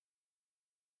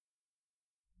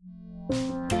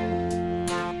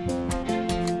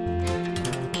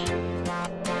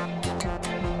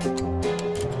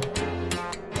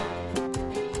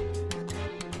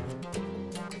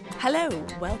Hello,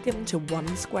 welcome to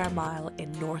 1 Square Mile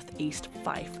in North East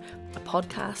Fife, a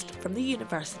podcast from the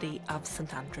University of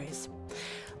St Andrews.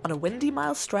 On a windy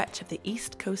mile stretch of the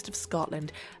east coast of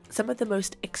Scotland, some of the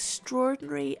most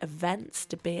extraordinary events,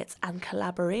 debates and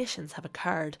collaborations have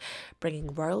occurred,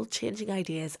 bringing world-changing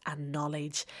ideas and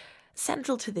knowledge.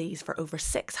 Central to these for over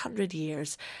 600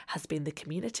 years has been the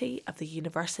community of the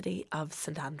University of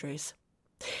St Andrews.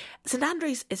 St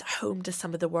Andrews is home to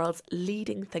some of the world's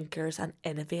leading thinkers and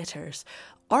innovators.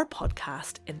 Our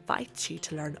podcast invites you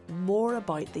to learn more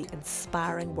about the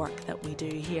inspiring work that we do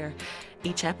here.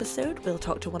 Each episode, we'll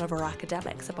talk to one of our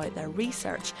academics about their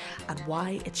research and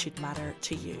why it should matter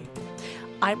to you.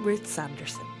 I'm Ruth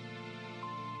Sanderson.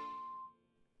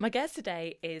 My guest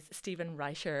today is Stephen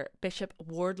Reicher, Bishop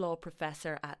Wardlaw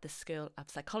Professor at the School of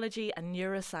Psychology and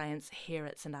Neuroscience here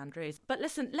at St Andrews. But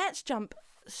listen, let's jump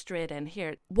straight in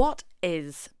here. What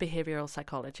is behavioural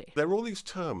psychology? There are all these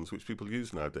terms which people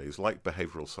use nowadays, like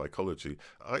behavioural psychology.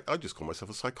 I just call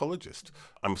myself a psychologist.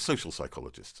 I'm a social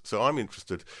psychologist. So I'm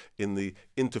interested in the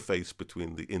interface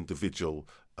between the individual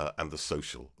and the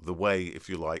social, the way, if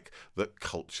you like, that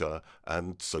culture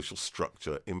and social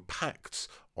structure impacts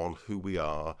on who we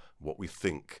are, what we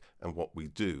think and what we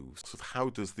do. So how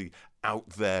does the out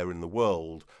there in the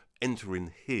world enter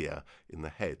in here in the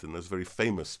head? And there's a very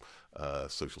famous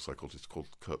social psychologist called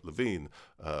Kurt Lewin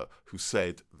who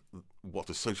said what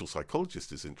a social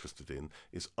psychologist is interested in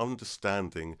is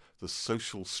understanding the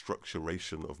social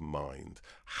structuration of mind.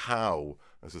 How,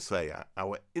 as I say,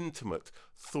 our intimate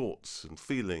thoughts and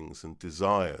feelings and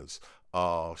desires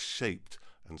are shaped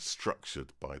and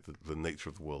structured by the nature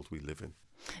of the world we live in.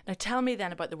 Now tell me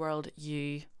then about the world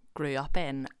you grew up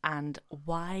in, and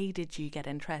why did you get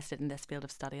interested in this field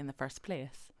of study in the first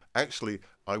place? Actually,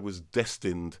 I was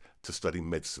destined to study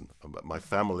medicine. My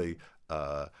family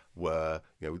were,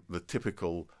 the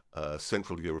typical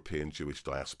Central European Jewish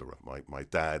diaspora. My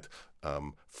dad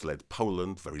fled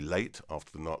Poland very late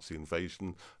after the Nazi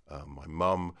invasion. My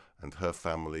mum and her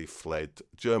family fled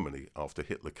Germany after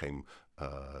Hitler came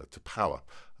to power.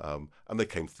 And they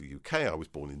came to the UK. I was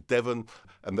born in Devon,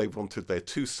 and they wanted their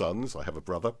two sons, I have a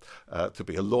brother, to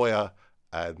be a lawyer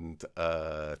and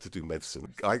to do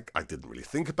medicine. I didn't really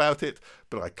think about it,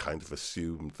 but I kind of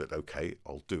assumed that, okay,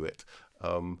 I'll do it.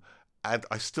 And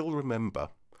I still remember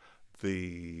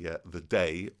the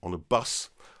day on a bus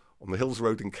on the Hills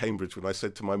Road in Cambridge when I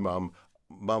said to my mum,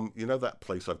 "Mum, you know that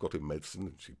place I've got in medicine?"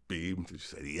 And she beamed and she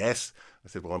said, "Yes." I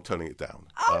said, "Well, I'm turning it down."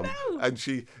 Oh, no. And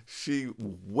she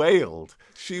wailed.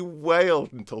 She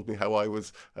wailed and told me how I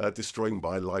was destroying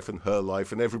my life and her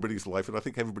life and everybody's life. And I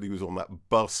think everybody who was on that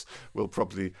bus will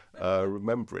probably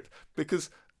remember it.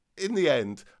 Because in the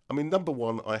end, number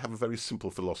one, I have a very simple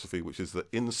philosophy, which is that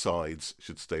insides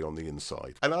should stay on the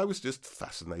inside. And I was just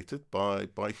fascinated by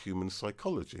human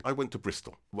psychology. I went to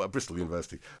Bristol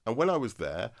University. And when I was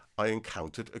there, I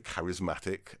encountered a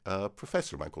charismatic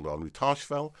professor, a man called Henri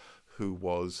Tachevell, who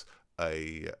was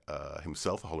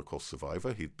himself a Holocaust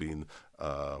survivor. He'd been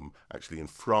actually in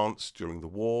France during the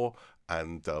war,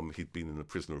 and he'd been in a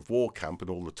prisoner of war camp, and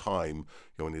all the time,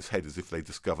 in his head, as if they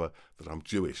discover that I'm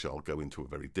Jewish, I'll go into a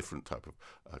very different type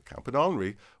of camp. And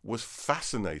Henri was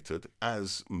fascinated,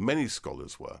 as many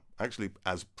scholars were, actually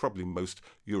as probably most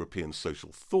European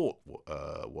social thought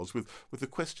was, with the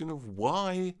question of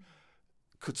why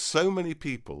could so many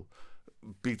people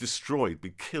be destroyed,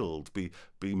 be killed, be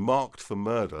marked for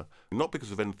murder, not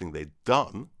because of anything they'd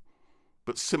done,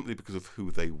 but simply because of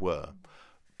who they were.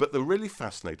 But the really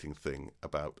fascinating thing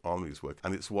about Henri's work,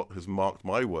 and it's what has marked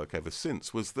my work ever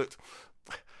since, was that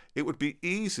it would be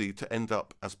easy to end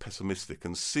up as pessimistic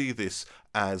and see this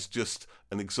as just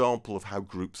an example of how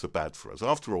groups are bad for us.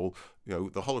 After all,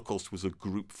 the Holocaust was a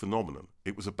group phenomenon.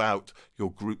 It was about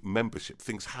your group membership.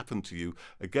 Things happened to you,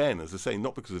 again, as I say,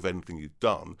 not because of anything you'd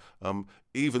done.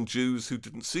 Even Jews who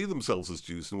didn't see themselves as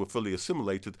Jews and were fully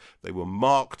assimilated, they were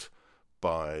marked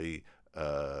by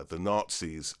the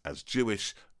Nazis as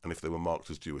Jewish, and if they were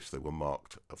marked as Jewish, they were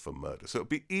marked for murder. So it would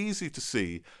be easy to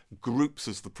see groups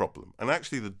as the problem. And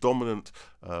actually the dominant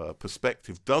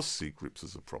perspective does see groups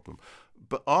as a problem.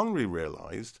 But Henri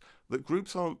realised that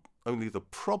groups aren't only the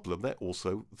problem, they're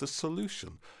also the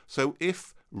solution. So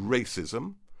if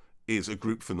racism is a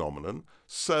group phenomenon,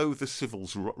 So the civil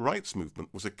rights movement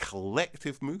was a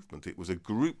collective movement. It was a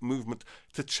group movement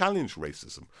to challenge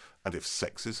racism. And if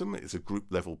sexism is a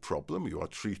group-level problem, you are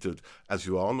treated as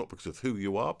you are, not because of who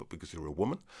you are, but because you're a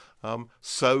woman.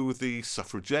 So the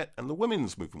suffragette and the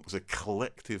women's movement was a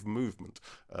collective movement.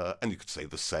 And you could say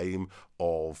the same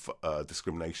of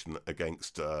discrimination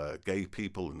against gay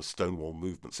people and the Stonewall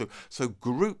movement. So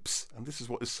groups, and this is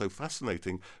what is so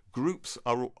fascinating, groups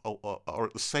are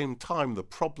at the same time the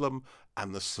problem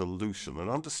and the solution, and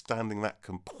understanding that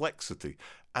complexity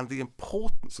and the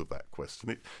importance of that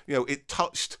question. It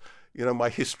touched my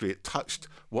history, it touched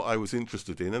what I was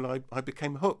interested in, and I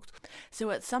became hooked.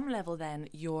 So at some level then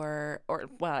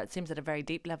it seems at a very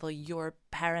deep level, your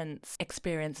parents'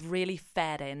 experience really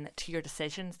fed in to your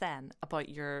decisions then about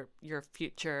your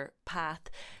future path.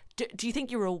 Do you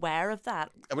think you were aware of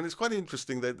that? I mean, it's quite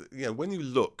interesting that, when you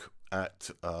look at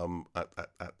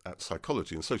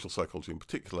psychology and social psychology in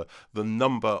particular, the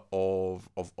number of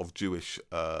Jewish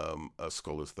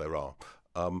scholars there are.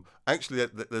 Actually,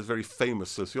 there's a very famous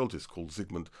sociologist called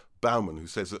Zygmunt Bauman who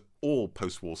says that all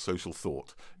post-war social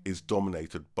thought is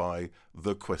dominated by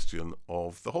the question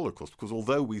of the Holocaust. Because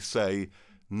although we say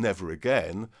never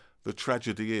again, the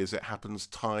tragedy is it happens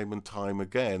time and time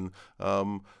again,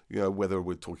 whether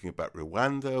we're talking about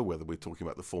Rwanda, whether we're talking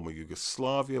about the former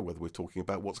Yugoslavia, whether we're talking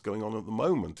about what's going on at the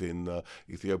moment in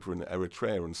Ethiopia and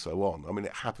Eritrea and so on. I mean,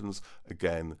 it happens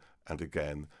again and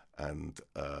again and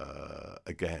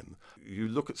again. You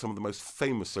look at some of the most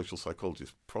famous social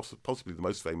psychologists, possibly the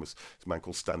most famous is a man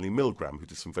called Stanley Milgram, who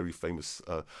did some very famous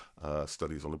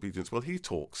studies on obedience. Well, he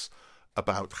talks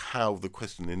about how the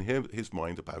question in his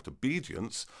mind about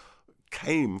obedience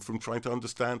came from trying to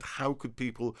understand how could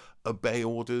people obey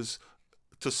orders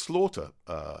to slaughter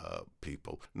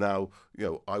people. Now,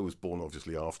 I was born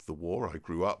obviously after the war. I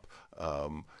grew up,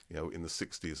 in the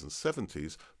 60s and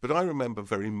 70s, but I remember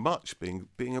very much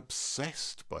being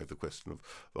obsessed by the question of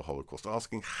the Holocaust,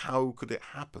 asking how could it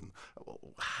happen?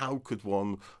 How could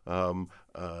one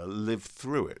live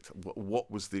through it?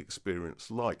 What was the experience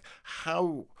like?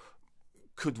 How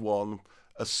could one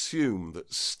assume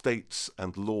that states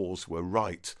and laws were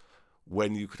right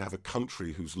when you could have a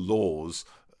country whose laws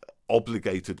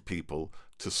obligated people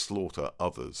to slaughter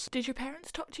others? Did your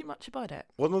parents talk to you much about it?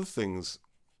 One of the things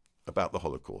about the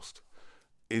Holocaust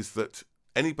is that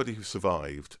anybody who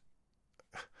survived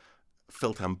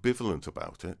felt ambivalent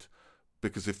about it,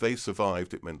 because if they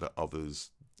survived, it meant that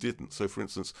others didn't. So, for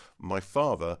instance, my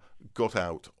father got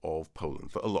out of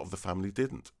Poland, but a lot of the family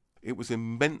didn't. It was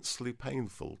immensely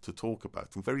painful to talk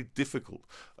about and very difficult,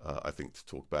 I think, to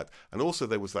talk about. And also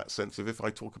there was that sense of, if I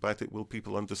talk about it, will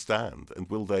people understand? And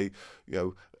will they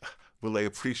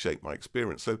appreciate my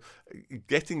experience? So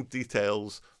getting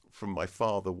details from my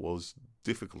father was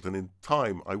difficult. And in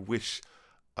time, I wish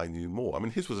I knew more. I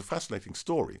mean, his was a fascinating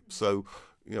story. So,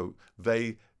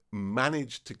 they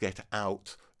managed to get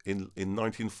out in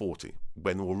 1940,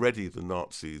 when already the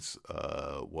Nazis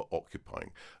were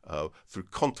occupying. Through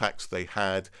contacts they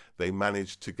had, they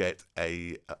managed to get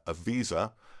a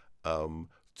visa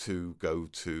to go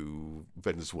to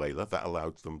Venezuela. That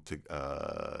allowed them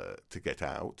to get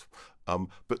out.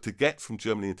 But to get from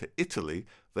Germany into Italy,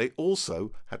 they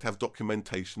also had to have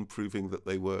documentation proving that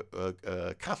they were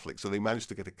Catholic. So they managed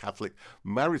to get a Catholic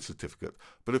marriage certificate.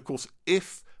 But of course,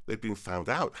 if they'd been found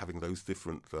out having those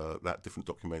different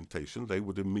documentation, they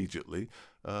would immediately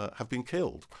have been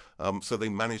killed. So they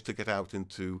managed to get out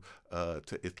into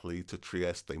to Italy, to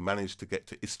Trieste. They managed to get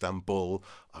to Istanbul.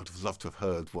 I'd have loved to have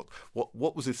heard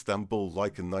what was Istanbul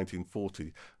like in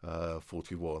 1940,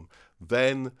 41.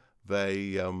 Then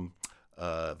they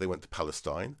went to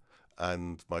Palestine,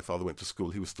 and my father went to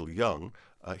school. He was still young.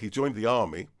 He joined the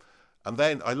army. And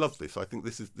then, I love this, I think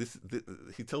this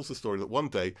he tells the story that one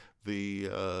day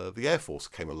the Air Force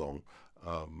came along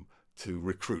to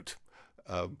recruit.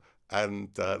 And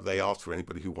they asked for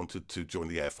anybody who wanted to join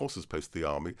the Air Force as opposed to the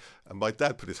Army. And my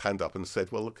dad put his hand up and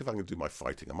said, well, look, if I'm going to do my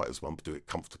fighting, I might as well do it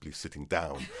comfortably sitting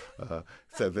down.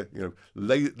 So that,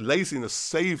 laziness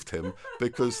saved him,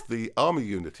 because the army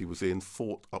unit he was in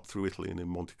fought up through Italy and in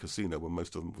Monte Cassino, where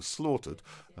most of them were slaughtered.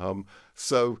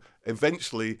 So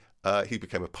eventually he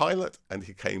became a pilot, and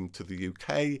he came to the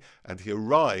UK, and he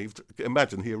arrived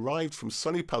from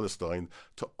sunny Palestine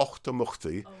to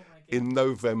Okhta in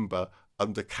November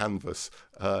under canvas.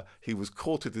 He was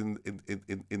quartered in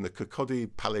the Cocody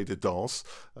Palais de Danse.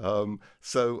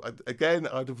 So again,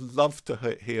 I'd have loved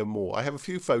to hear more. I have a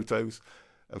few photos,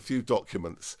 a few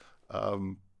documents,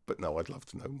 but no, I'd love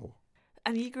to know more.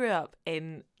 And you grew up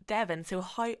in Devon, so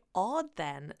how odd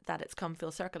then that it's come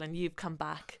full circle and you've come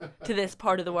back to this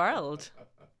part of the world.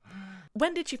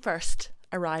 When did you first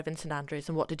arrive in St Andrews,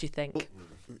 and what did you think?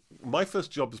 My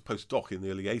first job as postdoc in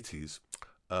the early 80s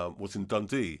was in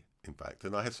Dundee, in fact,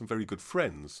 and I had some very good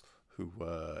friends who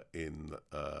were in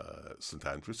St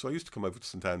Andrews, so I used to come over to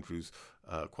St Andrews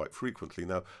quite frequently.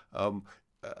 Now,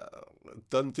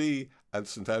 Dundee and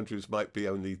St Andrews might be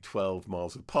only 12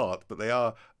 miles apart, but they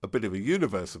are a bit of a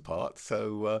universe apart.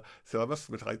 So I must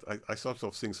admit, I started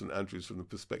off seeing St Andrews from the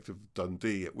perspective of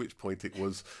Dundee, at which point it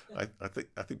was, I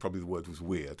think probably the word was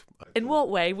weird. In what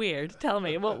way weird? Tell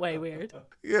me, in what way weird?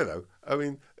 You know, I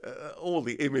mean, all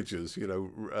the images, you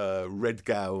know, red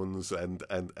gowns and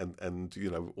you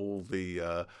know, all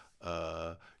the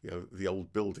you know, the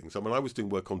old buildings. I mean, I was doing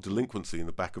work on delinquency in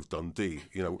the back of Dundee,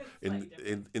 you know,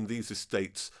 in these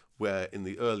estates where in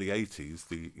the early 80s,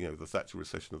 the Thatcher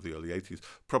recession of the early 80s,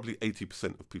 probably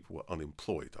 80% of people were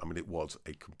unemployed. I mean, it was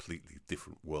a completely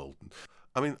different world.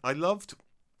 I mean, I loved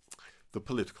the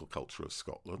political culture of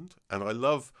Scotland, and I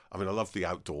love the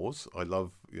outdoors. I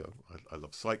love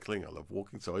cycling, I love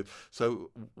walking.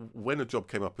 So when a job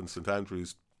came up in St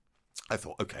Andrews, I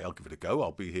thought, okay, I'll give it a go.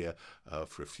 I'll be here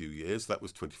for a few years. That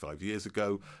was 25 years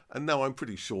ago, and now I'm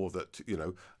pretty sure that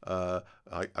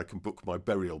I can book my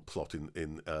burial plot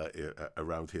in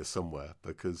around here somewhere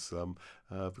because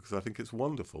I think it's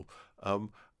wonderful. And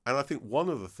I think one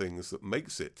of the things that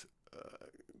makes it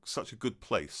such a good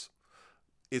place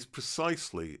is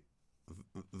precisely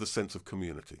the sense of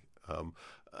community.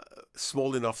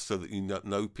 Small enough so that you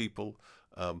know people.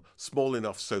 Small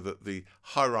enough so that the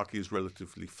hierarchy is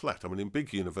relatively flat. I mean, in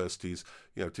big universities,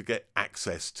 you know, to get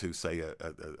access to, say,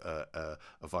 a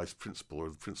vice principal or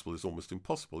the principal is almost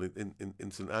impossible.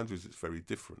 In St Andrews, it's very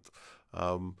different,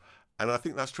 and I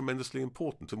think that's tremendously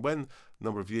important. And when a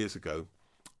number of years ago,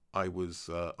 I was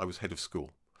head of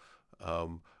school.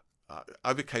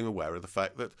 I became aware of the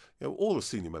fact that, you know, all the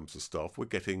senior members of staff were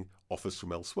getting offers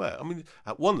from elsewhere. I mean,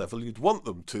 at one level, you'd want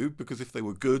them to, because if they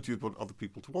were good, you'd want other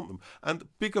people to want them. And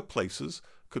bigger places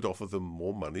could offer them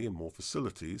more money and more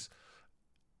facilities.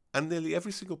 And nearly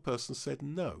every single person said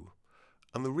no.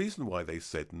 And the reason why they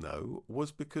said no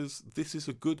was because this is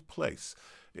a good place.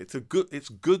 It's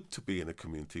good to be in a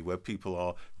community where people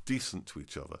are decent to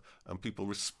each other and people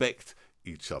respect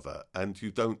each other, and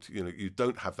you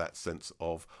don't have that sense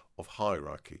of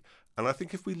hierarchy. And I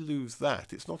think if we lose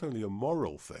that, it's not only a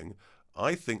moral thing.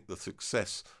 I think the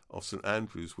success of St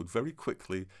Andrews would very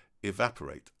quickly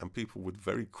evaporate, and people would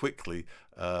very quickly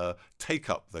take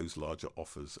up those larger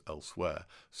offers elsewhere.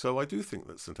 So I do think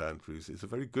that St Andrews is a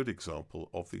very good example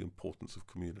of the importance of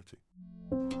community.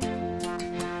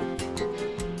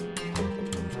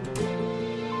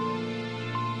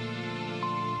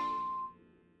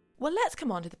 Well, let's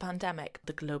come on to the pandemic,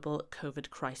 the global COVID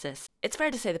crisis. It's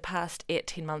fair to say the past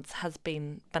 18 months has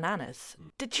been bananas.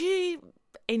 Did you,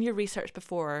 in your research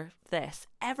before this,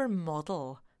 ever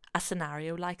model a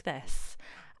scenario like this?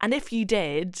 And if you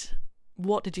did,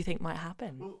 what did you think might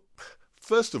happen? Well,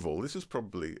 first of all, this is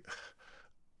probably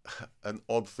an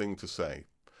odd thing to say,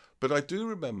 but I do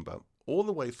remember all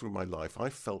the way through my life,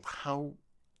 I felt how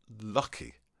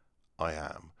lucky I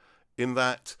am in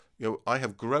that, you know, I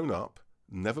have grown up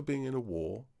never being in a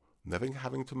war, never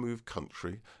having to move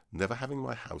country, never having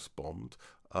my house bombed.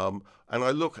 And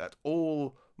I look at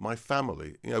all my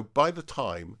family, you know, by the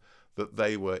time that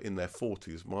they were in their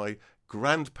 40s, my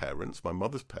grandparents, my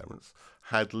mother's parents,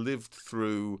 had lived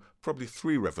through probably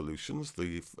three revolutions: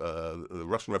 the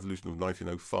Russian Revolution of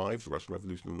 1905, the Russian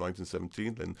Revolution of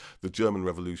 1917, then the German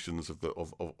revolutions of the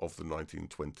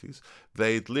 1920s.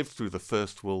 They'd lived through the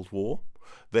First World War.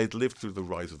 They'd lived through the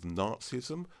rise of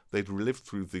Nazism. They'd lived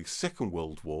through the Second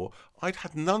World War. I'd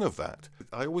had none of that.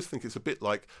 I always think it's a bit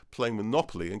like playing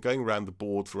Monopoly and going around the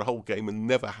board for a whole game and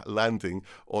never landing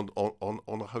on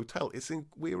a hotel.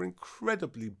 We're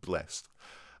incredibly blessed.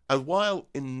 And while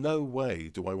in no way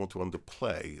do I want to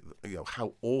underplay, you know,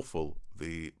 how awful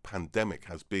the pandemic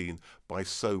has been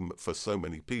for so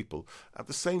many people, at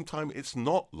the same time, it's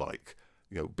not like,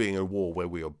 you know, being a war where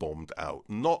we are bombed out,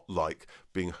 not like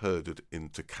being herded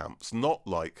into camps, not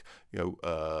like,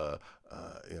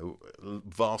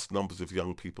 vast numbers of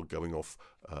young people going off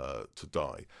to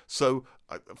die. So,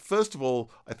 first of all,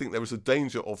 I think there is a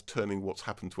danger of turning what's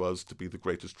happened to us to be the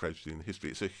greatest tragedy in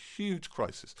history. It's a huge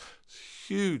crisis,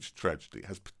 huge tragedy. It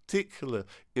has particular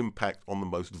impact on the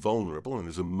most vulnerable and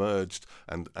has emerged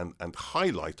and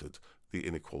highlighted the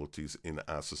inequalities in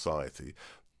our society.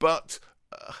 But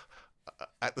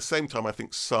at the same time, I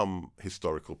think some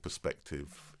historical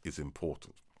perspective is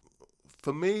important.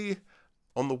 For me,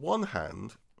 on the one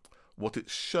hand, what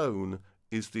it's shown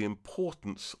is the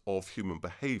importance of human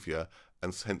behaviour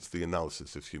and hence the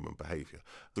analysis of human behaviour.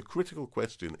 The critical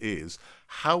question is,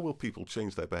 how will people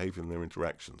change their behaviour and their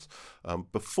interactions?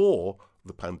 Before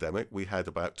the pandemic, we had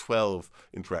about 12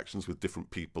 interactions with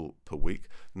different people per week.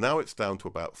 Now it's down to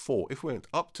about 4. If we went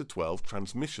up to 12,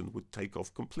 transmission would take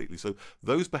off completely. So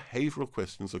those behavioural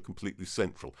questions are completely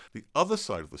central. The other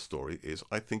side of the story is,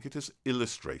 I think it has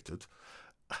illustrated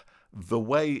the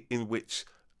way in which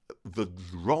the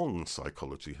wrong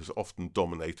psychology has often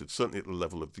dominated, certainly at the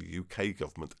level of the UK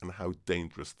government, and how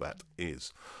dangerous that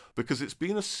is. Because it's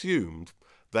been assumed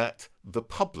that the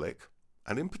public,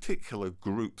 and in particular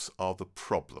groups, are the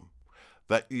problem.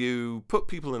 That you put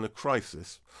people in a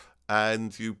crisis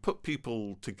and you put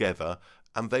people together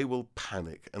and they will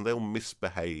panic and they'll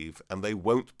misbehave and they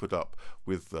won't put up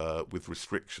with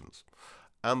restrictions.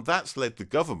 And that's led the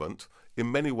government,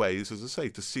 in many ways, as I say,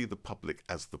 to see the public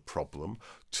as the problem,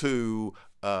 to,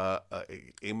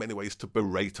 in many ways, to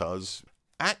berate us.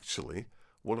 Actually,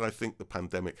 what I think the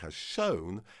pandemic has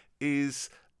shown is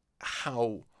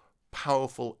how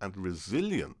powerful and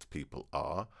resilient people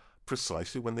are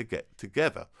precisely when they get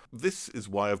together. This is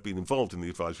why I've been involved in the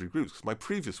advisory groups, because my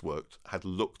previous work had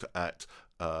looked at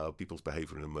people's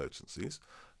behaviour in emergencies.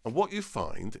 And what you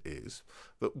find is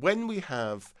that when we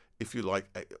have, if you like,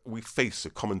 we face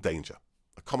a common danger,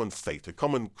 a common fate, a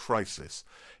common crisis,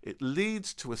 it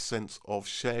leads to a sense of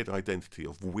shared identity,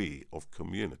 of we, of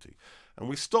community. And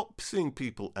we stop seeing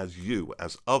people as you,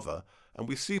 as other, and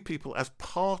we see people as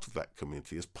part of that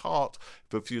community, as part,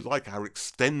 if you like, our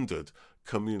extended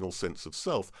communal sense of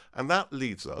self. And that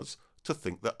leads us to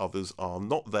think that others are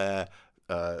not there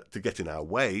to get in our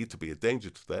way, to be a danger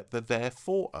to them. They're there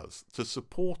for us, to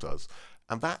support us.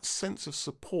 And that sense of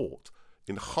support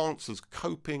enhances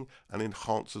coping and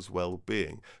enhances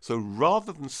well-being. So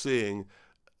rather than seeing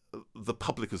the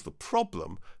public as the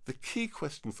problem, the key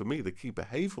question for me, the key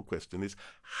behavioural question is,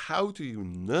 how do you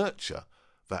nurture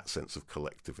that sense of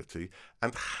collectivity,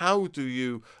 and how do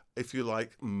you, if you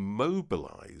like,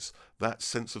 mobilise that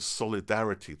sense of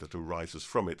solidarity that arises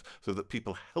from it, so that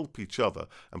people help each other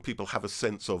and people have a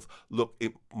sense of, look,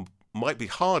 it might be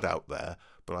hard out there,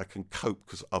 but I can cope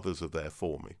because others are there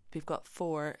for me. We've got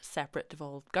 4 separate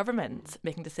devolved governments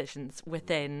making decisions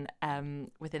within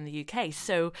the UK.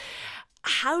 So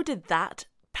how did that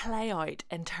play out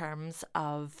in terms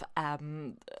of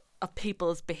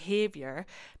people's behaviour?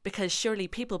 Because surely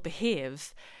people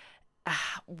behave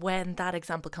when that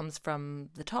example comes from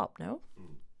the top, no?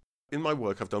 In my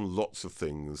work, I've done lots of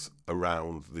things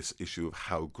around this issue of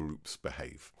how groups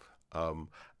behave.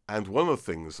 And one of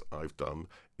the things I've done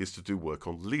is to do work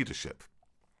on leadership.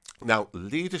 Now,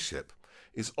 leadership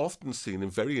is often seen in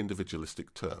very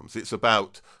individualistic terms. It's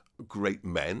about great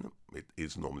men. It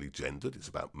is normally gendered. It's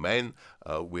about men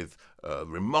with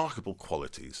remarkable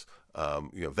qualities.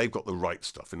 They've got the right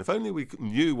stuff. And if only we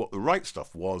knew what the right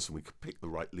stuff was and we could pick the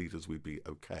right leaders, we'd be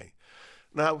okay.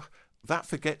 Now, that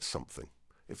forgets something.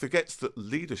 It forgets that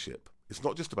leadership is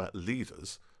not just about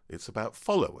leaders, it's about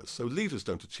followers. So leaders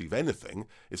don't achieve anything.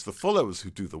 It's the followers who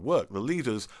do the work. The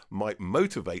leaders might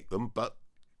motivate them, but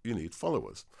you need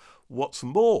followers. What's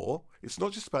more, it's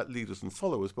not just about leaders and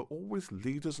followers, but always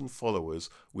leaders and followers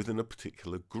within a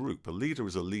particular group. A leader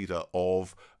is a leader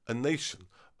of a nation,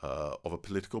 of a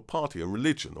political party, a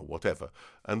religion, or whatever.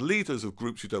 And leaders of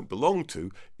groups you don't belong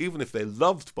to, even if they're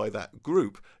loved by that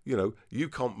group, you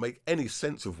can't make any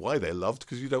sense of why they're loved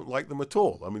because you don't like them at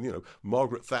all. I mean,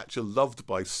 Margaret Thatcher loved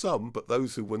by some, but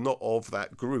those who were not of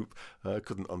that group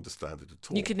couldn't understand it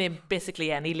at all. You could name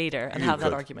basically any leader and have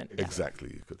that argument. Yeah. Exactly,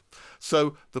 you could.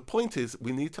 So the point is,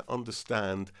 we need to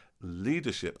understand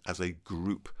leadership as a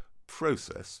group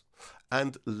process,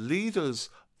 and leaders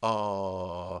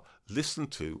are listened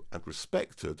to and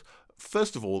respected,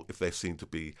 first of all, if they're seen to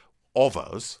be of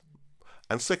us,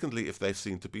 and secondly, if they're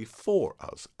seen to be for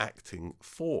us, acting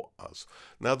for us.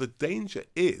 Now, the danger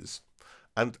is,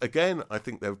 and again, I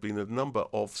think there have been a number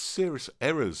of serious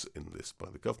errors in this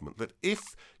by the government, that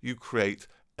if you create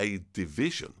a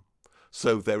division,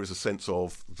 so there is a sense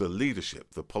of the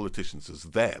leadership, the politicians as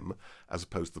them, as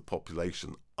opposed to the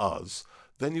population us,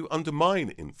 then you undermine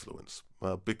influence.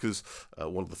 Because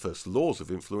one of the first laws of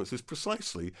influence is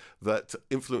precisely that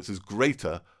influence is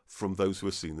greater from those who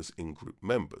are seen as in-group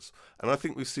members. And I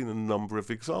think we've seen a number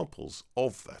of examples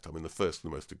of that. I mean, the first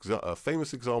and the most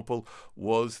famous example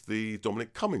was the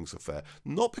Dominic Cummings affair.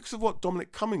 Not because of what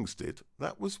Dominic Cummings did.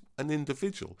 That was an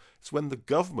individual. It's when the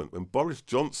government, when Boris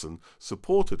Johnson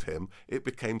supported him, it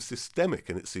became systemic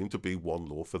and it seemed to be one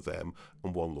law for them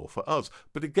and one law for us.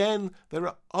 But again, there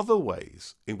are other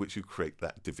ways in which you create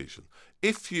that division.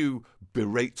 If you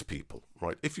berate people,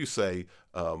 right, if you say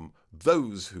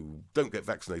those who don't get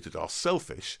vaccinated are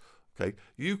selfish, Okay,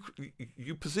 you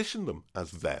position them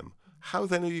as them. How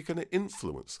then are you going to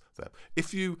influence them?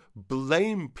 If you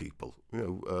blame people,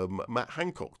 Matt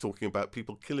Hancock talking about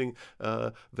people killing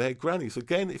their grannies.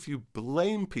 Again, if you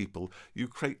blame people, you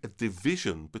create a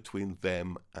division between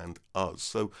them and us.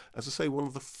 So, as I say, one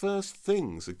of the first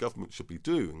things a government should be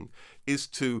doing is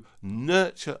to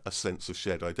nurture a sense of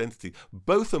shared identity,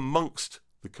 both amongst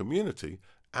the community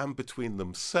and between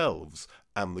themselves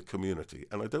and the community.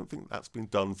 And I don't think that's been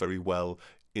done very well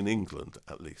in England,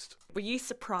 at least. Were you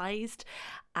surprised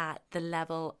at the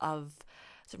level of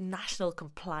sort of national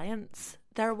compliance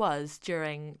there was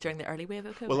during the early wave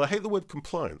of COVID? Well, I hate the word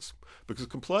compliance, because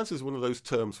compliance is one of those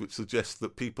terms which suggests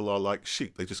that people are like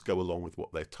sheep. They just go along with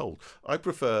what they're told. I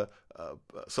prefer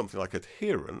something like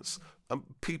adherence.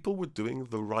 People were doing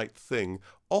the right thing,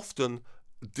 often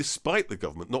despite the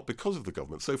government, not because of the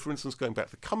government. So, for instance, going back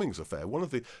to the Cummings affair, one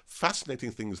of the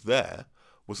fascinating things there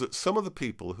was that some of the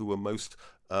people who were most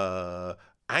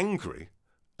angry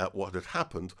at what had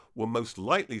happened were most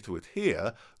likely to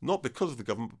adhere, not because of the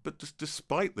government, but just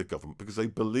despite the government, because they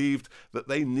believed that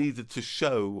they needed to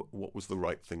show what was the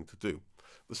right thing to do.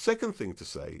 The second thing to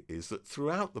say is that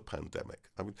throughout the pandemic,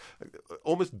 I mean,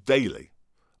 almost daily,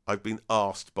 I've been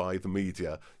asked by the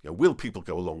media, will people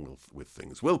go along with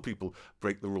things? Will people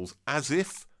break the rules? As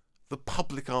if the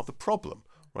public are the problem.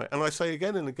 Right? And I say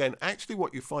again and again, actually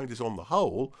what you find is, on the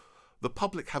whole, the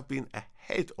public have been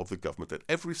ahead of the government at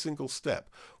every single step,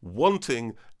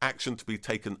 wanting action to be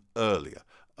taken earlier,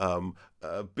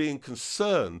 being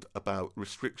concerned about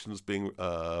restrictions being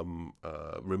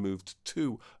removed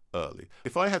too early.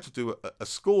 If I had to do a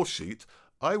score sheet,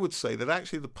 I would say that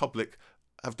actually the public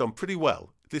have done pretty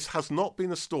well. This has not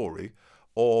been a story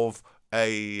of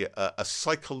a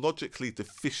psychologically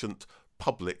deficient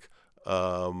public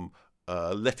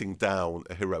letting down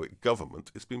a heroic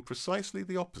government. It's been precisely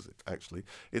the opposite, actually.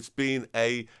 It's been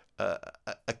a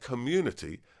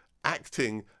community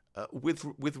acting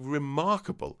with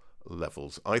remarkable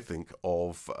levels, I think,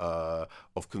 of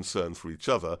concern for each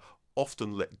other,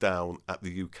 often let down at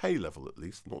the UK level, at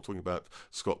least. I'm not talking about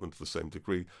Scotland to the same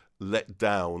degree, let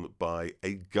down by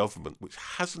a government which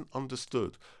hasn't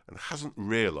understood and hasn't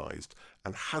realised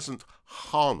and hasn't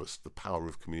harnessed the power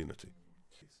of community.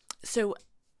 So,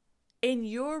 in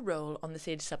your role on the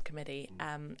SAGE subcommittee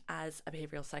as a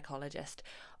behavioural psychologist,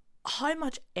 how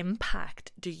much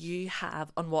impact do you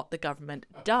have on what the government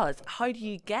does? How do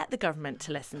you get the government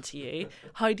to listen to you?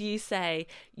 How do you say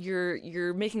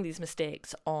you're making these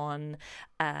mistakes on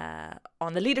the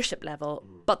leadership level,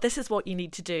 but this is what you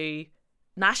need to do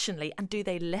nationally? And do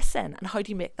they listen? And how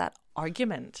do you make that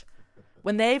argument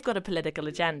when they've got a political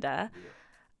agenda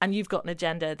and you've got an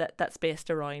agenda that's based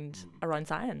around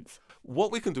science?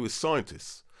 What we can do as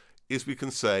scientists is we can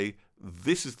say,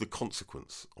 this is the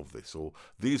consequence of this, or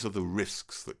these are the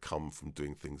risks that come from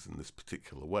doing things in this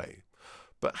particular way.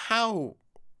 But how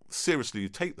seriously you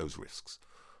take those risks,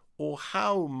 or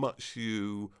how much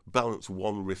you balance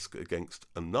one risk against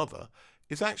another,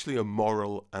 is actually a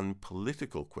moral and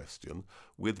political question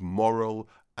with moral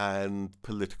and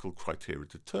political criteria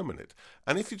to determine it.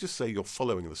 And if you just say you're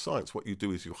following the science, what you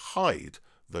do is you hide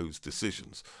those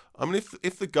decisions. I mean,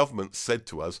 if the government said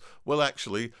to us, well,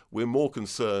 actually, we're more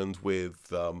concerned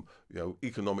with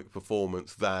economic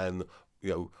performance than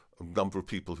a number of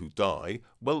people who die,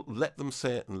 well, let them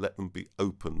say it and let them be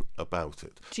open about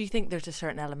it. Do you think there's a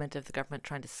certain element of the government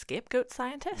trying to scapegoat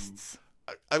scientists?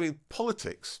 I mean,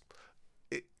 politics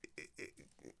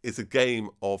is a game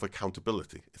of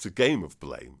accountability. It's a game of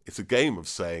blame. It's a game of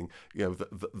saying,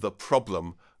 the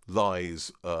problem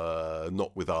lies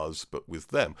not with us but with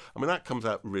them. I mean, that comes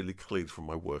out really clearly from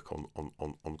my work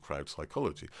on crowd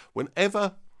psychology.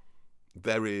 Whenever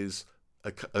there is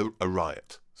a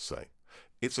riot, say,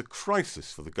 it's a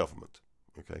crisis for the government.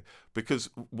 Okay, because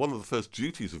one of the first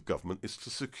duties of government is to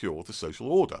secure the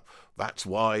social order. That's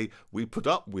why we put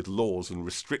up with laws and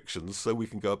restrictions so we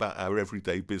can go about our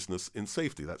everyday business in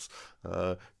safety.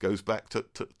 That goes back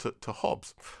to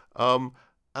Hobbes.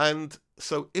 And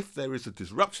so if there is a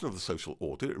disruption of the social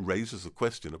order, it raises a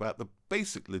question about the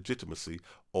basic legitimacy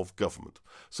of government.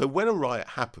 So when a riot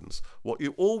happens, what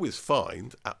you always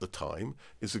find at the time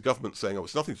is the government saying, oh,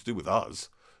 it's nothing to do with us,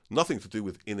 nothing to do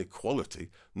with inequality,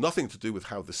 nothing to do with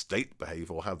how the state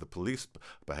behave or how the police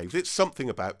behave. It's something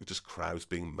about just crowds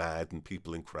being mad and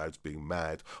people in crowds being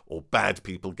mad, or bad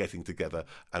people getting together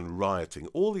and rioting.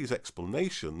 All these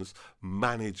explanations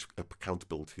manage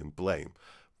accountability and blame.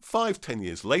 5-10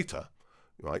 years later,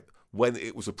 right, when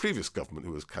it was a previous government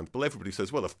who was accountable, everybody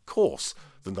says, well, of course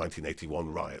the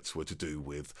 1981 riots were to do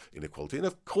with inequality, and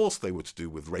of course they were to do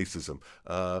with racism.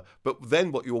 But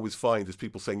then what you always find is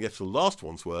people saying, yes, the last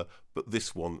ones were, but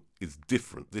this one is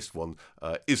different. This one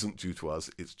isn't due to us,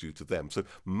 it's due to them. So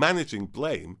managing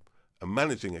blame and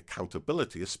managing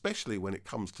accountability, especially when it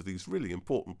comes to these really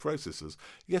important processes,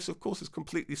 yes, of course, is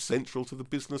completely central to the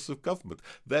business of government.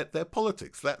 They're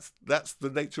politics. That's the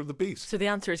nature of the beast. So the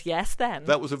answer is yes, then?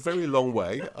 That was a very long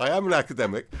way. I am an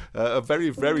academic. A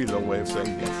very, very long way of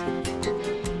saying yes.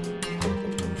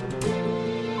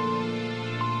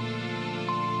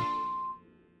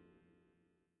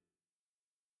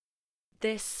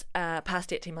 This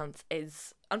past 18 months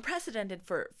is unprecedented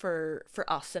for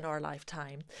us in our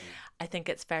lifetime. I think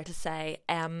it's fair to say.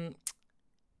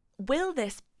 Will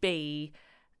this be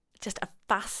just a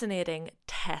fascinating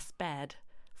test bed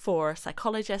for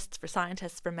psychologists, for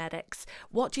scientists, for medics?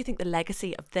 What do you think the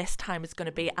legacy of this time is going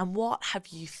to be, and what have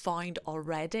you found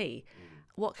already?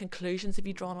 What conclusions have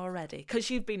you drawn already?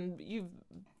 Because you've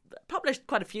published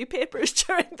quite a few papers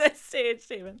during this stage,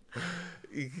 Stephen.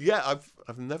 Yeah,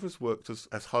 I've never worked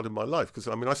as hard in my life, because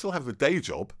I still have a day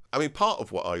job. Part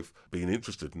of what I've been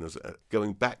interested in is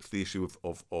going back to the issue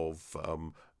of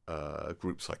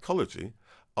group psychology.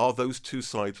 Are those two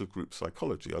sides of group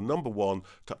psychology? Number one,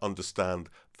 to understand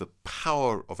the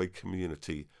power of a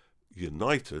community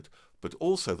united, but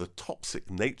also the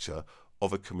toxic nature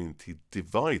of a community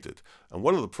divided. And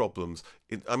one of the problems,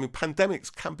 pandemics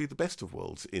can be the best of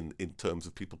worlds in terms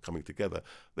of people coming together.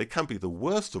 They can be the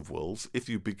worst of worlds if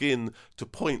you begin to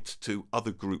point to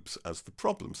other groups as the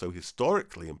problem. So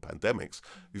historically in pandemics,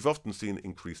 you've often seen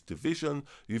increased division.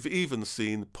 You've even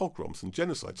seen pogroms and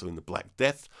genocide. So in the Black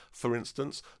Death, for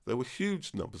instance, there were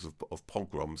huge numbers of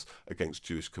pogroms against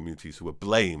Jewish communities who were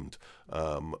blamed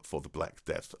for the Black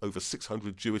Death. Over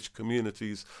 600 Jewish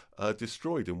communities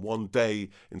destroyed in one day.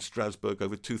 In Strasbourg,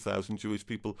 over 2,000 Jewish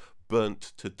people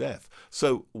burnt to death.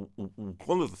 So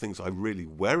one of the things I really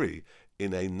worry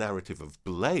in a narrative of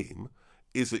blame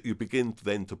is that you begin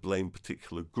then to blame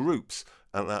particular groups,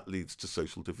 and that leads to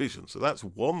social division. So that's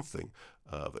one thing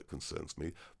that concerns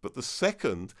me. But the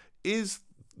second is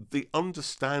the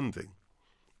understanding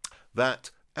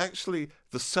that actually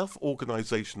the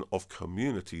self-organisation of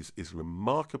communities is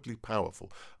remarkably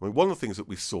powerful. One of the things that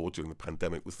we saw during the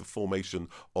pandemic was the formation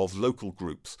of local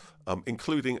groups,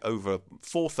 including over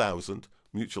 4,000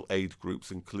 mutual aid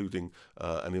groups, including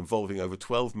and involving over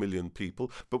 12 million people.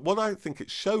 But what I think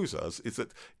it shows us is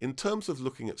that in terms of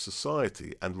looking at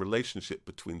society and relationship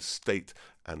between state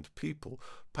and people,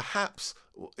 perhaps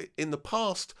in the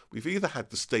past we've either had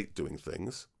the state doing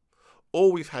things,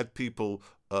 or we've had people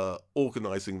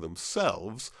organising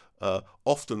themselves,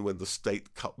 often when the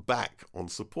state cut back on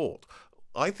support.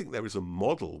 I think there is a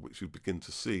model which we begin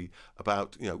to see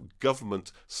about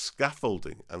government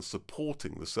scaffolding and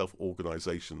supporting the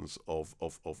self-organisations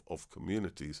of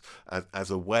communities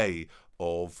as a way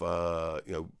of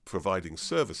providing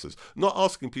services, not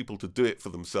asking people to do it for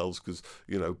themselves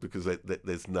because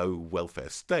there's no welfare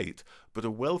state, but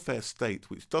a welfare state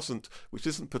which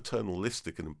isn't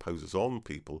paternalistic and imposes on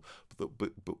people,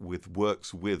 but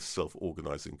works with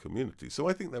self-organising communities. So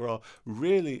I think there are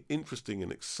really interesting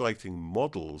and exciting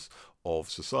models of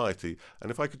society.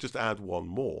 And if I could just add one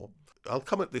more, I'll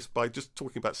come at this by just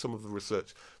talking about some of the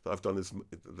research that I've done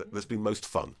that's been most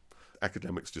fun.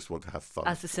 Academics just want to have fun.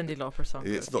 As the Cyndi Lauper song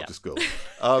goes. It's not just girls.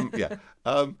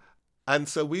 And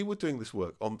so we were doing this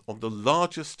work on the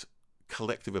largest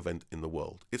collective event in the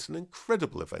world. It's an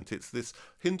incredible event. It's this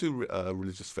Hindu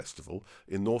religious festival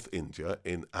in North India,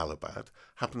 in Allahabad.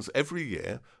 Happens every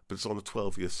year, but it's on a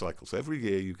 12-year cycle. So every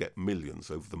year you get millions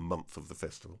over the month of the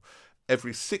festival.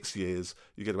 Every 6 years,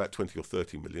 you get about 20 or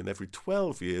 30 million. Every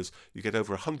 12 years, you get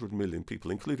over 100 million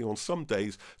people, including on some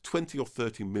days, 20 or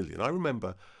 30 million. I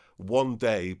remember one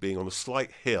day being on a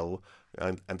slight hill,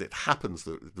 and it happens,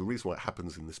 the reason why it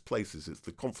happens in this place is it's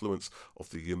the confluence of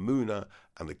the Yamuna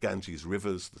and the Ganges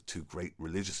rivers, the two great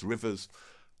religious rivers,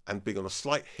 and being on a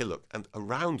slight hillock, and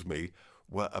around me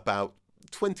were about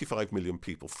 25 million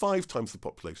people, 5 times the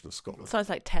population of Scotland. Sounds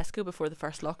like Tesco before the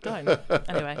first lockdown.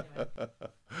 Anyway.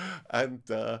 And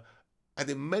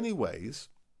in many ways,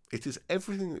 it is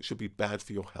everything that should be bad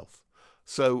for your health.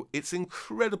 So it's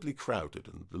incredibly crowded,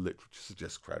 and the literature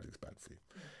suggests crowding is bad for you.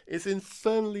 It's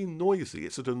infernally noisy.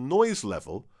 It's at a noise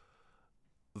level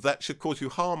that should cause you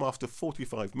harm after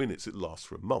 45 minutes. It lasts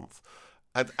for a month.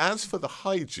 And as for the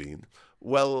hygiene,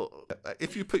 well,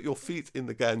 if you put your feet in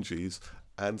the Ganges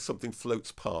and something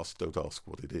floats past, don't ask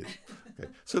what it is. Okay?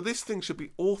 So this thing should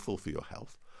be awful for your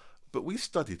health. But we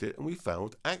studied it and we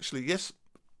found, actually, yes,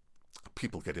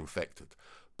 people get infected.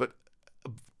 But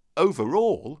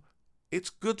overall,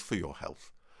 it's good for your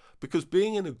health, because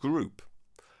being in a group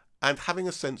and having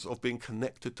a sense of being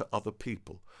connected to other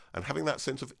people and having that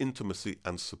sense of intimacy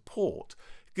and support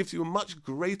gives you a much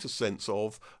greater sense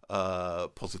of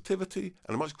positivity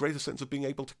and a much greater sense of being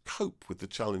able to cope with the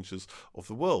challenges of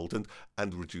the world,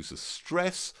 and reduces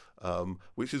stress,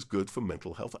 which is good for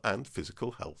mental health and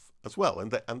physical health as well.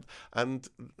 And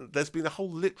there's been a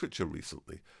whole literature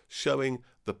recently showing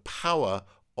the power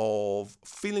of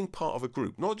feeling part of a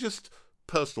group, not just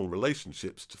personal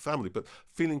relationships to family, but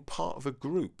feeling part of a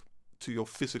group to your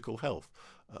physical health.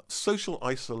 Social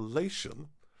isolation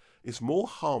is more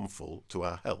harmful to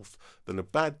our health than a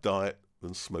bad diet,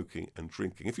 than smoking and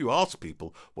drinking. If you ask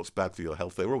people what's bad for your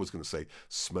health, they're always going to say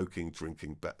smoking,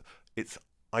 drinking, it's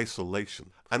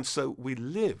isolation. And so we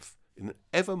live in an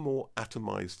ever more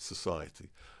atomized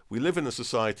society. We live in a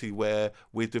society where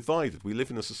we're divided. We live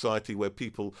in a society where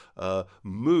people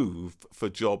move for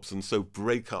jobs and so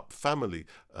break up family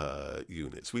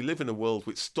units. We live in a world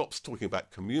which stops talking about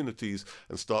communities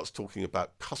and starts talking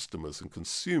about customers and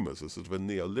consumers as sort of a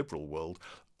neoliberal world.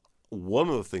 One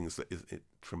of the things that is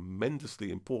tremendously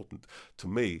important to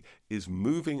me is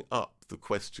moving up the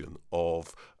question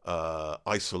of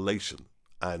isolation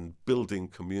and building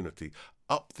community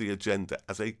up the agenda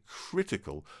as a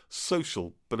critical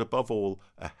social, but above all,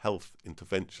 a health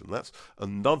intervention. That's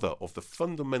another of the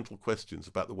fundamental questions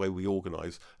about the way we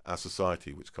organise our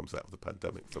society, which comes out of the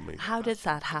pandemic for me. How does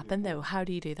that happen, though? How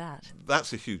do you do that?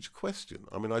 That's a huge question.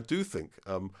 I mean, I do think,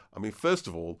 first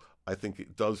of all, I think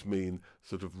it does mean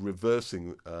sort of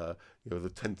reversing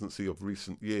the tendency of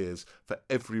recent years for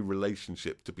every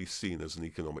relationship to be seen as an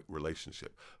economic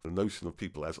relationship. The notion of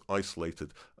people as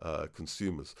isolated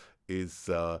consumers is,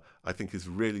 I think, is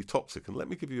really toxic. And let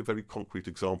me give you a very concrete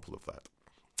example of that.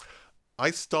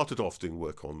 I started off doing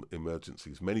work on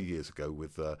emergencies many years ago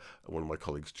with one of my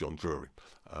colleagues, John Drury,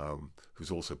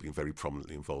 who's also been very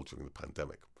prominently involved during the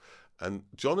pandemic. And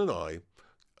John and I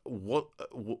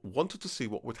wanted to see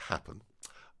what would happen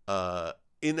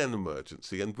in an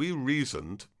emergency, and we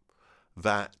reasoned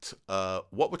that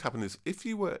what would happen is if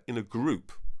you were in a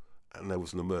group and there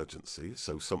was an emergency,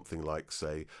 so something like,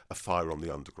 say, a fire on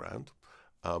the underground,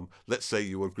 let's say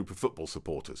you were a group of football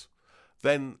supporters,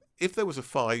 then if there was a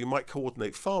fire, you might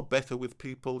coordinate far better with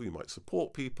people, you might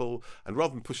support people, and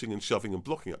rather than pushing and shoving and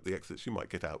blocking up the exits, you might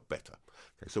get out better.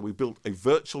 Okay, so we built a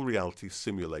virtual reality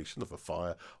simulation of a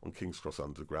fire on King's Cross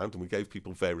Underground, and we gave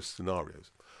people various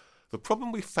scenarios. The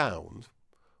problem we found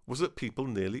was that people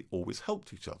nearly always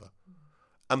helped each other.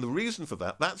 And the reason for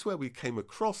that, that's where we came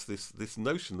across this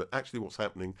notion that actually what's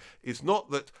happening is not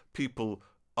that people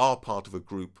are part of a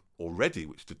group already,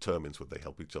 which determines whether they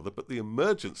help each other, but the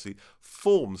emergency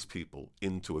forms people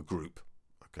into a group,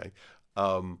 okay,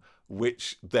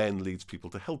 which then leads people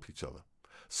to help each other.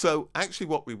 So actually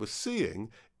what we were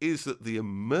seeing is that the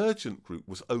emergent group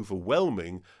was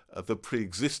overwhelming the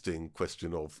pre-existing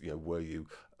question of, were you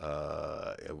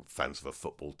fans of a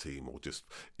football team or just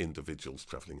individuals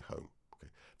travelling home. Okay.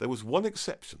 There was one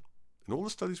exception. In all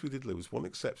the studies we did, there was one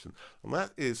exception, and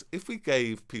that is if we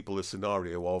gave people a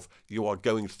scenario of you are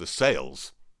going to the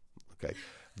sales, okay,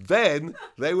 then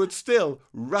they would still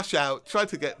rush out, try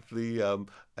to get the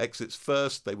exits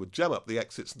first. They would jam up the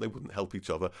exits and they wouldn't help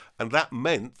each other. And that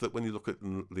meant that when you look at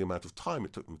the amount of time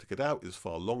it took them to get out, it was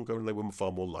far longer and they were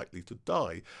far more likely to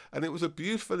die. And it was a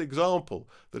beautiful example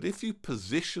that if you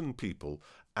position people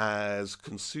as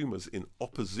consumers in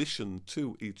opposition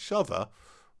to each other,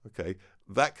 okay,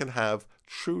 that can have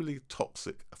truly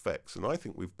toxic effects. And I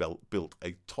think we've built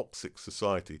a toxic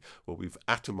society where we've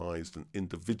atomized and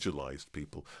individualized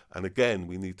people. And again,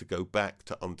 we need to go back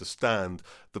to understand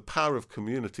the power of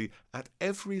community at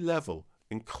every level,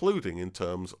 including in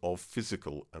terms of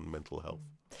physical and mental health.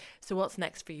 So what's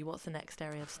next for you? What's the next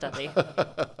area of study?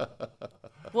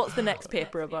 What's the next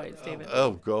paper about, Stephen?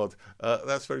 Oh, God.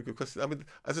 That's a very good question. I mean,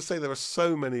 as I say, there are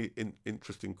so many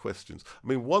interesting questions. I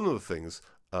mean, one of the things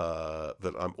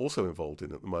that I'm also involved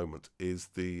in at the moment is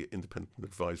the independent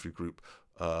advisory group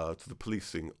to the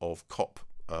policing of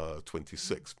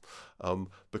COP26.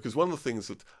 Because one of the things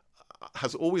that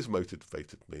has always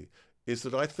motivated me is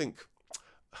that I think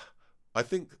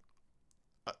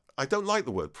I don't like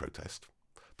the word protest,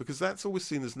 because that's always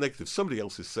seen as negative. Somebody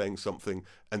else is saying something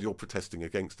and you're protesting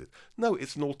against it. No,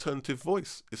 it's an alternative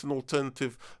voice. It's an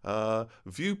alternative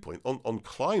viewpoint. On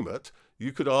climate,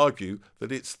 you could argue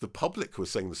that it's the public who are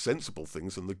saying the sensible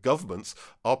things and the governments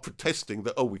are protesting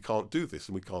that, we can't do this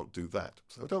and we can't do that.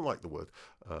 So I don't like the word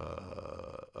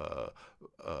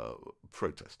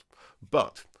protest.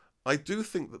 But I do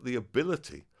think that the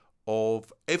ability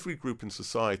of every group in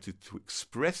society to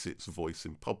express its voice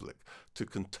in public, to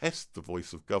contest the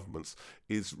voice of governments,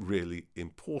 is really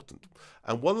important.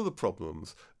 And one of the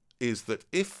problems is that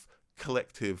if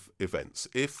collective events,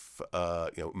 if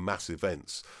mass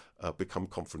events become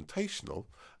confrontational,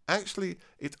 actually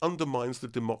it undermines the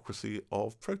democracy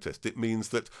of protest. It means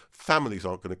that families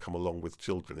aren't going to come along with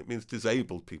children. It means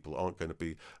disabled people aren't going to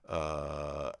be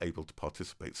able to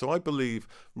participate. So I believe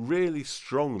really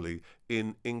strongly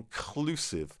in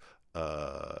inclusive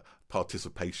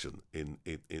participation in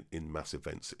mass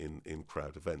events, in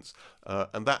crowd events.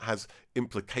 And that has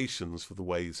implications for the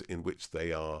ways in which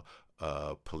they are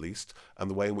policed and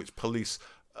the way in which police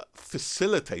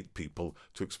facilitate people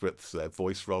to express their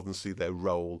voice rather than see their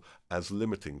role as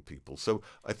limiting people. So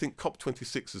I think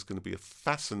COP26 is going to be a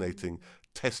fascinating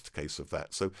test case of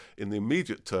that. So in the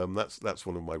immediate term, that's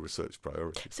one of my research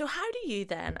priorities. So how do you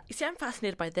then, see, I'm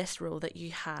fascinated by this role that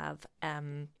you have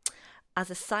as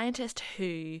a scientist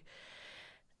who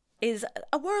is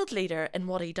a world leader in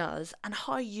what he does, and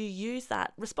how you use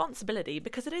that responsibility,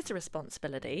 because it is a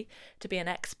responsibility to be an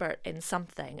expert in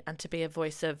something and to be a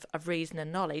voice of reason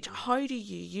and knowledge. How do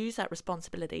you use that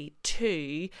responsibility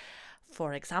to,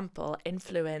 for example,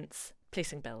 influence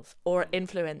policing bills or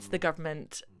influence the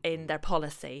government in their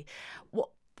policy? What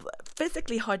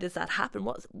physically, how does that happen?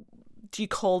 Do you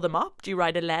call them up? Do you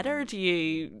write a letter? Do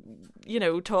you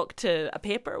talk to a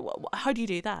paper? How do you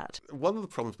do that? One of the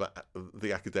problems about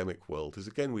the academic world is,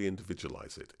 again, we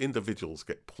individualize it. Individuals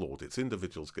get plaudits,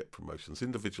 individuals get promotions,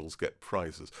 individuals get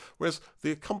prizes, whereas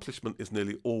the accomplishment is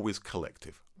nearly always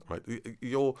collective. Right?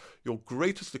 Your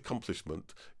greatest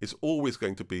accomplishment is always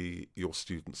going to be your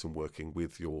students and working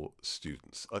with your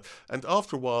students. And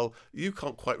after a while, you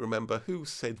can't quite remember who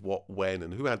said what when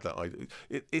and who had that idea.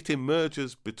 It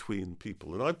emerges between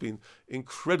people. And I've been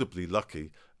incredibly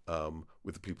lucky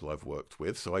with the people I've worked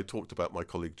with. So I talked about my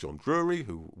colleague John Drury,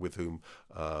 with whom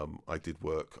I did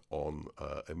work on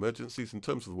emergencies. In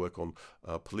terms of the work on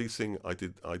policing, I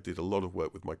did a lot of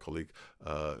work with my colleague.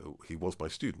 He was my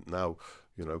student. Now,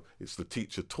 it's the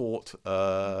teacher taught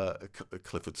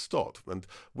Clifford Stott. And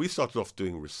we started off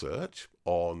doing research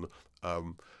on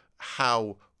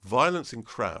how violence in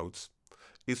crowds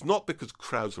is not because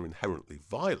crowds are inherently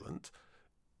violent.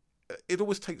 It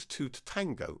always takes two to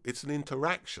tango. It's an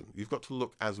interaction. You've got to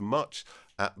look as much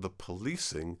at the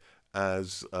policing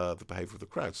as the behaviour of the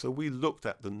crowd. So we looked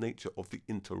at the nature of the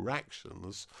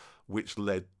interactions which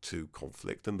led to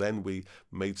conflict, and then we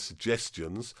made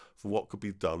suggestions for what could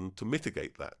be done to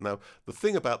mitigate that. Now, the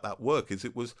thing about that work is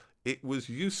it was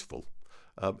useful.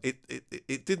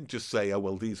 It didn't just say, oh,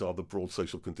 well, these are the broad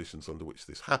social conditions under which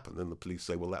this happened, and the police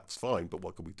say, well, that's fine, but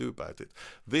what can we do about it?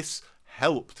 This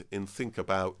helped in think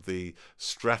about the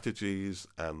strategies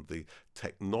and the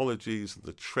technologies and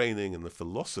the training and the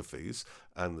philosophies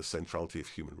and the centrality of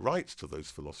human rights to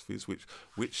those philosophies which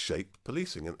shape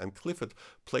policing. And Clifford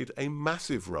played a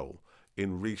massive role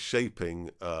in reshaping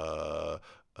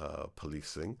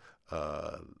policing,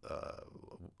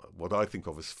 what I think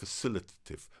of as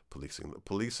facilitative policing. That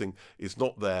policing is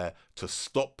not there to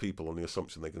stop people on the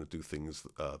assumption they're going to do things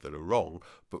that are wrong,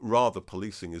 but rather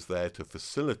policing is there to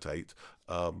facilitate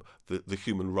the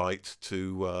human right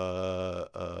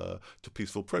to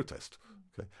peaceful protest.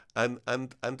 Okay,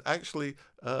 and actually,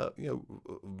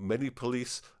 many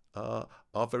police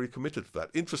are very committed to that.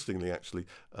 Interestingly, actually,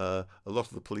 a lot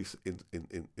of the police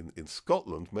in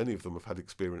Scotland, many of them have had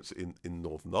experience in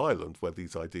Northern Ireland, where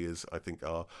these ideas, I think,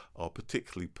 are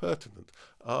particularly pertinent.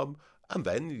 And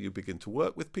then you begin to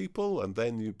work with people, and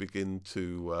then you begin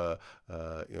to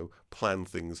plan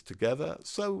things together.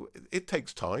 So it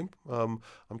takes time. I'm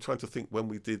trying to think when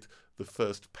we did the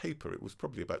first paper. It was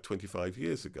probably about 25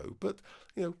 years ago, but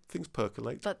things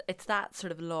percolate. But it's that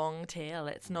sort of long tail.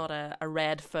 It's not a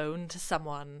red phone to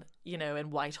someone in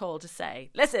Whitehall to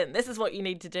say, listen, this is what you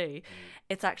need to do.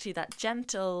 It's actually that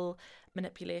gentle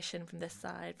manipulation from this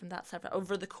side, from that side,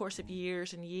 over the course of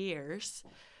years and years.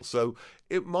 So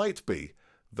it might be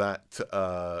that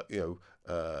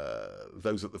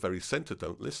those at the very centre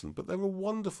don't listen, but there are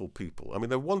wonderful people. I mean,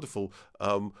 they're wonderful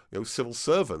civil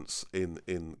servants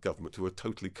in government who are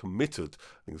totally committed.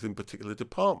 I think in particular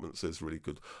departments there's really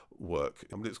good work.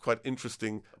 I mean, it's quite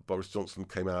interesting. Boris Johnson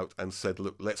came out and said,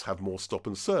 look, let's have more stop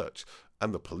and search.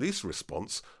 And the police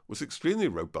response was extremely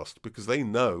robust, because they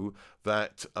know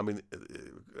that,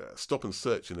 stop and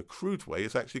search in a crude way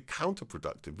is actually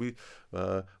counterproductive.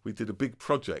 We did a big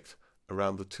project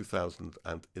around the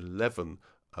 2011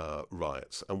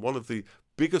 riots, and one of the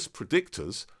biggest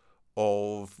predictors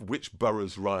of which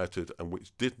boroughs rioted and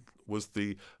which didn't was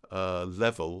the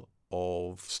level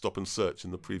of stop and search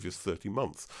in the previous 30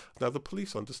 months. Now, the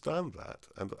police understand that.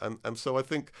 And so I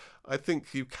think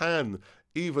you can,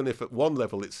 even if at one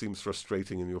level it seems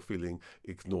frustrating and you're feeling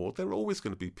ignored, there are always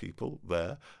going to be people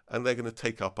there, and they're going to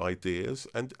take up ideas,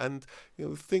 and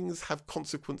things have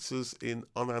consequences in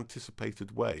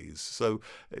unanticipated ways. So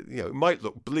it might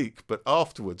look bleak, but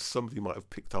afterwards somebody might have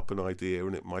picked up an idea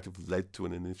and it might have led to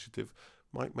an initiative,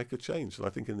 might make a change. And I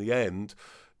think in the end,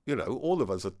 all of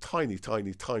us are tiny,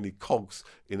 tiny, tiny cogs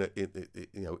in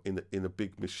a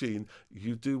big machine.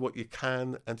 You do what you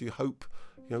can, and you hope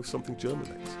something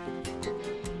germinates.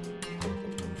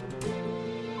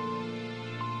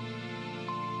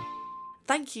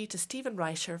 Thank you to Stephen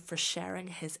Reicher for sharing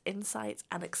his insights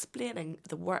and explaining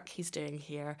the work he's doing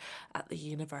here at the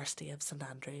University of St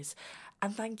Andrews.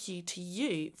 And thank you to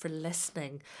you for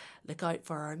listening. Look out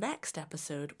for our next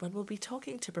episode when we'll be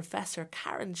talking to Professor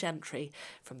Karen Gentry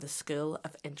from the School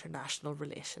of International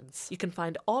Relations. You can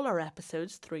find all our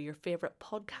episodes through your favourite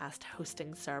podcast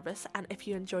hosting service. And if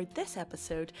you enjoyed this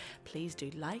episode, please do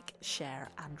like, share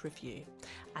and review.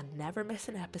 And never miss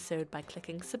an episode by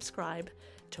clicking subscribe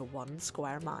to 1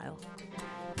 Square Mile.